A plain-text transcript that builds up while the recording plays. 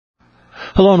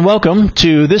Hello and welcome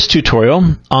to this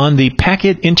tutorial on the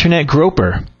Packet Internet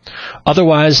Groper,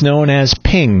 otherwise known as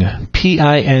Ping,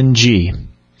 P-I-N-G.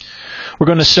 We're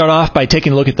going to start off by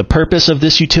taking a look at the purpose of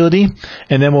this utility,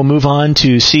 and then we'll move on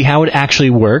to see how it actually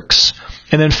works.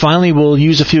 And then finally, we'll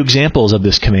use a few examples of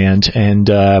this command and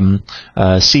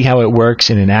see how it works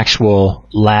in an actual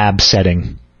lab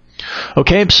setting.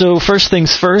 Okay, so first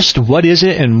things first, what is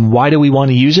it and why do we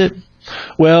want to use it?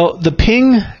 Well, the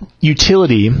ping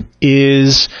utility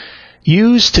is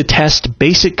used to test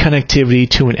basic connectivity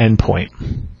to an endpoint.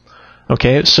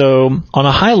 Okay, so on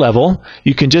a high level,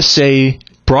 you can just say,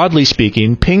 broadly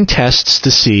speaking, ping tests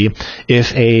to see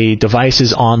if a device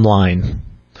is online.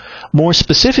 More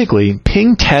specifically,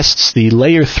 ping tests the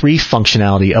layer 3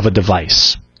 functionality of a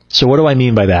device. So what do I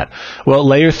mean by that? Well,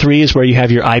 layer 3 is where you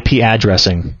have your IP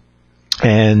addressing.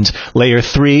 And layer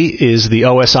 3 is the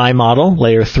OSI model,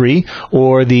 layer 3,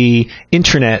 or the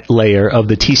internet layer of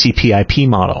the TCP/IP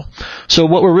model. So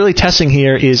what we're really testing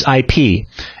here is IP,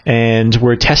 and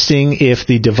we're testing if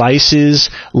the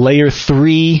device's layer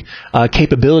 3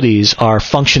 capabilities are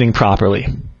functioning properly.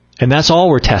 And that's all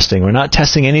we're testing. We're not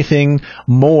testing anything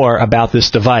more about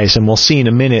this device, and we'll see in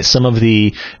a minute some of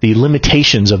the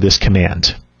limitations of this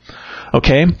command.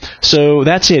 Okay, so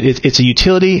that's it. It's a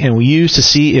utility, and we use to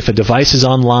see if a device is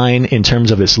online in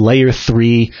terms of its layer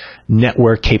 3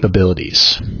 network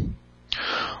capabilities.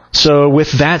 So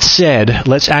with that said,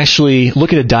 let's actually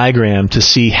look at a diagram to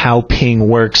see how ping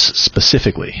works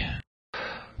specifically.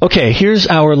 Okay, here's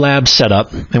our lab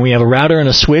setup, and we have a router and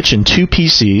a switch and 2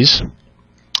 PCs.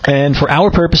 And for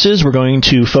our purposes, we're going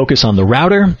to focus on the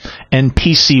router and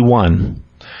PC 1.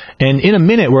 And in a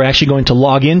minute, we're actually going to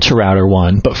log into router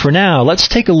 1. But for now, let's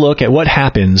take a look at what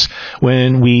happens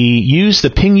when we use the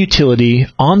ping utility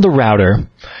on the router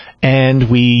and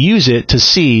we use it to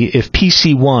see if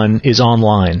PC 1 is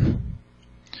online.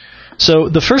 So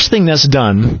the first thing that's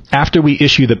done after we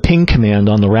issue the ping command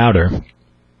on the router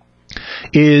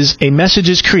is a message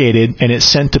is created and it's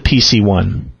sent to PC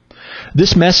 1.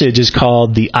 This message is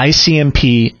called the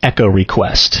ICMP echo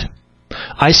request.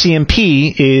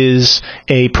 ICMP is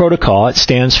a protocol. It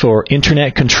stands for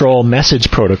Internet Control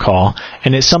Message Protocol,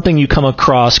 and it's something you come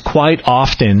across quite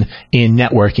often in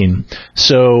networking.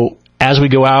 So as we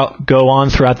go on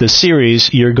throughout this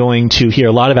series, you're going to hear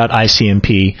a lot about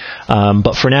ICMP,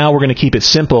 but for now we're going to keep it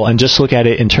simple and just look at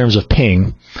it in terms of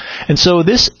ping. And so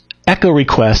this echo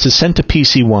request is sent to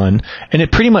PC 1, and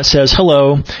it pretty much says,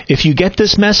 hello, if you get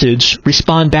this message,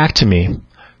 respond back to me.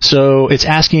 So it's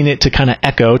asking it to kind of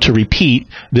echo, to repeat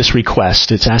this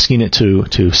request. It's asking it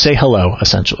to say hello,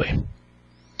 essentially.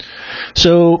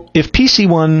 So if PC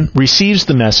 1 receives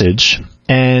the message,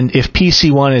 and if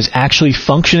PC 1 is actually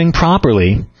functioning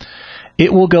properly,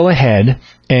 it will go ahead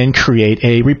and create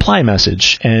a reply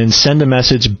message and send a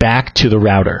message back to the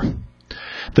router.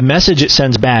 The message it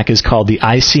sends back is called the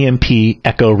ICMP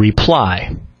echo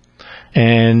reply.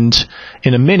 And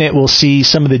in a minute, we'll see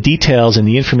some of the details and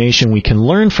the information we can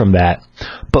learn from that.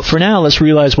 But for now, let's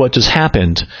realize what just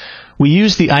happened. We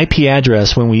used the IP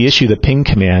address when we issue the ping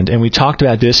command, and we talked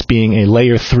about this being a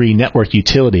layer 3 network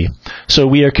utility. So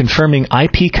we are confirming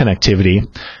IP connectivity.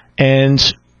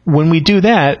 And when we do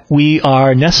that, we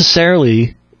are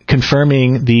necessarily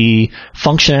confirming the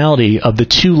functionality of the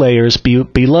 2 layers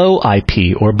below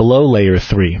IP, or below layer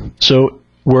 3. So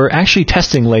we're actually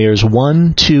testing layers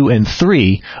 1, 2, and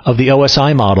 3 of the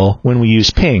OSI model when we use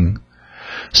ping.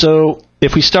 So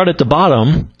if we start at the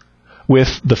bottom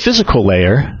with the physical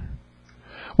layer,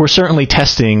 we're certainly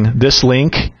testing this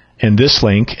link and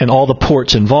all the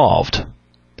ports involved.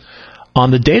 On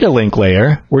the data link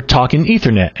layer, we're talking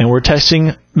Ethernet, and we're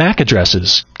testing MAC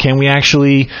addresses. Can we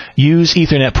actually use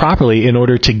Ethernet properly in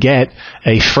order to get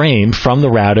a frame from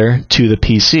the router to the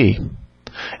PC?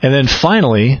 And then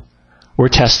finally, we're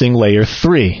testing layer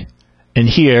 3. And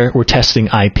here, we're testing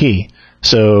IP.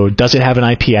 So does it have an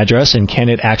IP address, and can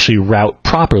it actually route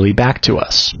properly back to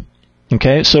us?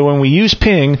 Okay, so when we use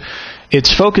ping,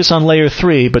 it's focused on layer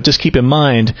 3, but just keep in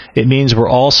mind, it means we're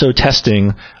also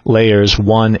testing layers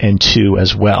 1 and 2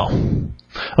 as well.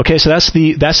 Okay, so that's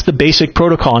the basic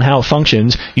protocol and how it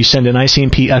functions. You send an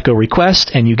ICMP echo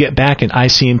request, and you get back an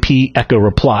ICMP echo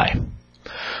reply.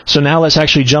 So now let's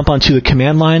actually jump onto the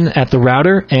command line at the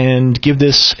router and give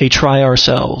this a try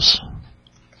ourselves.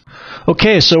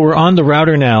 Okay, so we're on the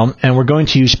router now, and we're going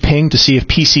to use ping to see if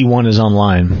PC 1 is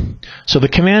online. So the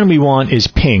command we want is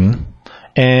ping,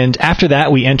 and after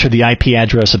that we enter the IP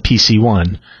address of PC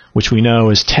 1, which we know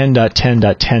is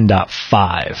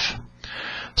 10.10.10.5.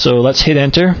 So let's hit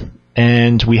enter,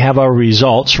 and we have our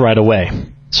results right away.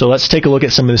 So let's take a look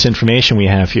at some of this information we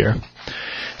have here.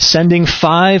 Sending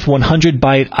 5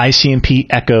 100-byte ICMP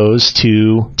echoes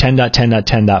to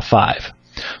 10.10.10.5.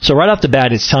 So right off the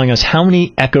bat, it's telling us how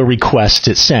many echo requests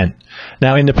it sent.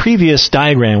 Now, in the previous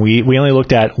diagram, we only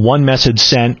looked at one message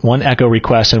sent, one echo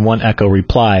request, and one echo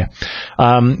reply.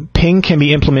 Ping can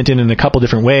be implemented in a couple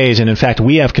different ways, and in fact,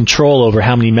 we have control over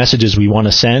how many messages we want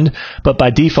to send, but by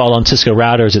default on Cisco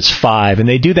routers, it's 5, and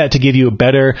they do that to give you a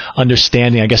better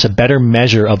understanding, I guess a better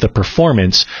measure of the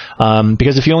performance,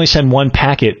 because if you only send one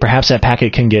packet, perhaps that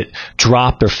packet can get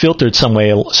dropped or filtered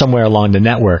somewhere along the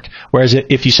network, whereas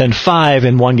if you send 5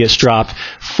 and one gets dropped,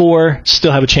 4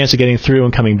 still have a chance of getting through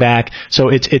and coming back. So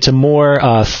it's a more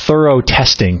thorough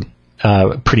testing,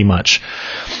 pretty much.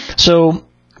 So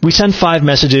we send 5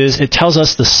 messages. It tells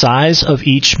us the size of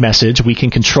each message. We can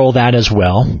control that as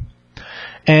well.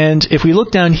 And if we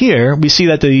look down here, we see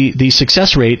that the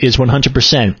success rate is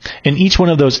 100%. And each one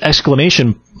of those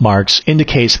exclamation marks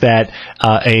indicates that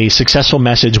a successful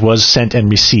message was sent and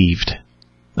received.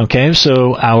 Okay,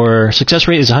 so our success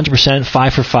rate is 100%,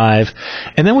 5 for 5.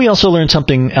 And then we also learned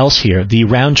something else here, the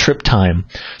round trip time.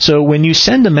 So when you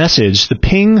send a message, the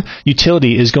ping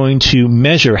utility is going to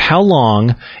measure how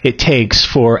long it takes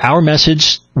for our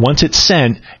message, once it's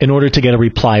sent, in order to get a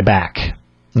reply back.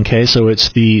 Okay, so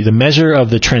it's the measure of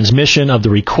the transmission of the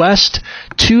request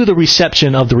to the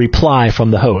reception of the reply from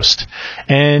the host.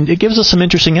 And it gives us some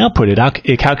interesting output.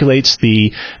 It calculates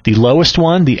the lowest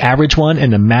one, the average one,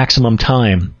 and the maximum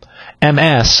time.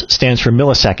 MS stands for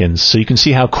milliseconds, so you can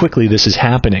see how quickly this is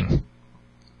happening.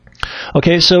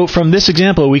 Okay, so from this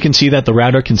example, we can see that the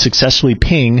router can successfully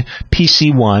ping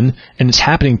PC1, and it's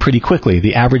happening pretty quickly.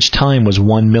 The average time was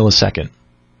 1 millisecond.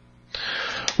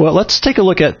 Well, let's take a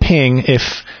look at ping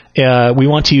if we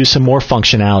want to use some more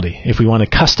functionality, if we want to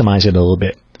customize it a little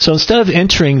bit. So instead of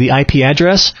entering the IP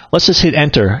address, let's just hit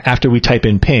enter after we type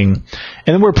in ping.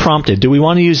 And then we're prompted, do we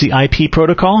want to use the IP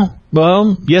protocol?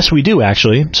 Well, yes, we do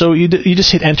actually. So you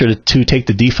just hit enter to take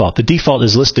the default. The default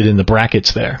is listed in the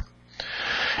brackets there.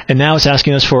 And now it's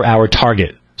asking us for our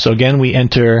target. So again, we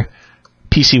enter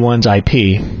PC1's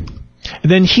IP.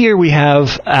 And then here we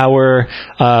have our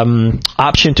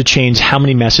option to change how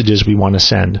many messages we want to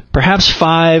send. Perhaps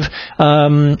 5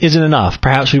 isn't enough.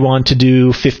 Perhaps we want to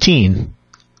do 15.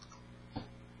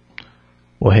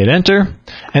 We'll hit enter,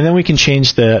 and then we can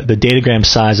change the datagram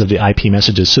size of the IP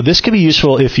messages. So this can be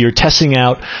useful if you're testing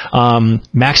out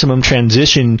maximum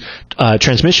transmission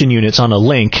units on a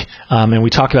link, and we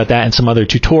talked about that in some other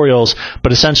tutorials,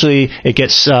 but essentially it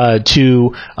gets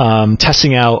to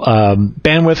testing out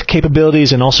bandwidth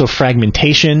capabilities and also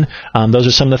fragmentation. Those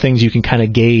are some of the things you can kind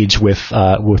of gauge with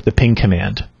the ping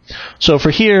command. So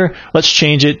for here, let's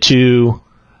change it to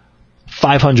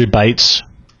 500 bytes.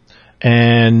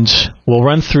 And we'll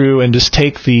run through and just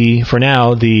take for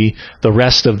now, the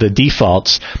rest of the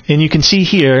defaults. And you can see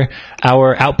here,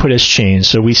 our output has changed.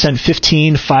 So we sent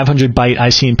 15 500-byte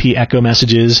ICMP echo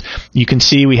messages. You can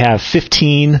see we have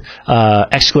 15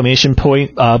 exclamation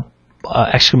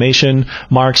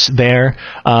marks there.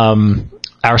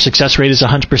 Our success rate is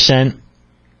 100%.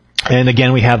 And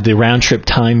again, we have the round trip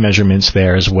time measurements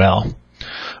there as well.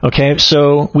 Okay,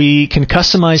 so we can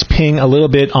customize ping a little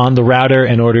bit on the router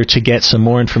in order to get some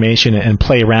more information and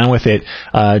play around with it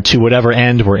to whatever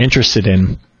end we're interested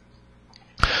in.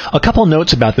 A couple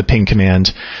notes about the ping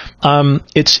command.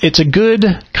 It's a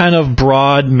good kind of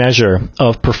broad measure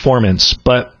of performance,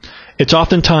 but it's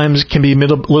oftentimes can be a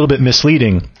little bit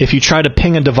misleading. If you try to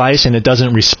ping a device and it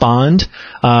doesn't respond,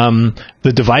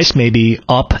 the device may be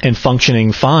up and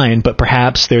functioning fine, but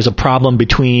perhaps there's a problem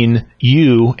between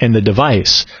you and the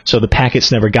device. So the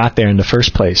packets never got there in the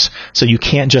first place. So you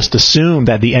can't just assume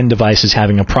that the end device is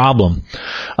having a problem.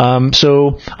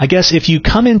 So I guess if you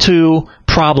come into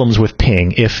problems with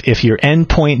ping, if your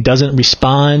endpoint doesn't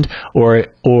respond, or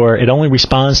it only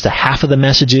responds to half of the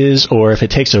messages, or if it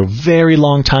takes a very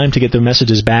long time to get the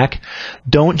messages back,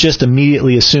 don't just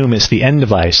immediately assume it's the end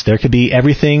device. There could be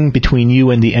everything between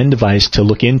you and the end device to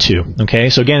look into. Okay,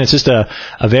 so again, it's just a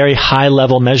very high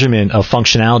level measurement of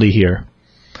functionality here.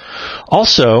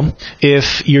 Also,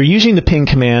 if you're using the ping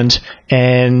command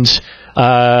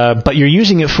but you're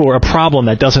using it for a problem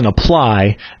that doesn't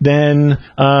apply, then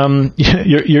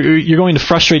you're going to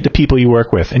frustrate the people you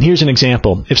work with. And here's an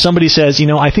example. If somebody says,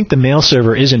 I think the mail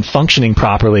server isn't functioning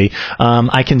properly,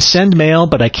 I can send mail,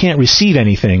 but I can't receive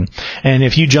anything. And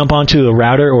if you jump onto a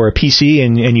router or a PC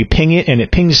and you ping it, and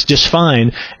it pings just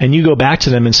fine, and you go back to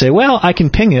them and say, well, I can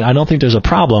ping it, I don't think there's a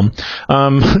problem,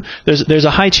 there's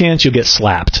a high chance you'll get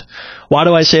slapped. Why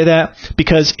do I say that?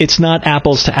 Because it's not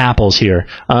apples to apples here.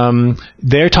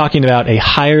 They're talking about a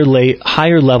higher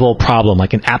level problem,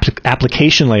 like an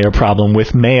application layer problem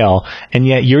with mail, and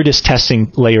yet you're just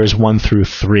testing layers 1 through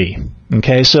 3.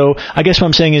 Okay, so I guess what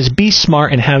I'm saying is be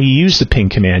smart in how you use the ping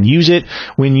command. Use it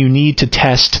when you need to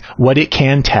test what it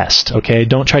can test. Okay,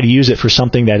 don't try to use it for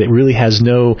something that it really has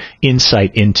no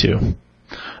insight into.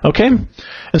 Okay,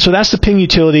 and so that's the ping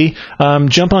utility.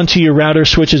 Jump onto your router,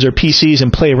 switches, or PCs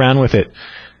and play around with it.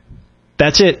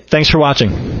 That's it. Thanks for watching.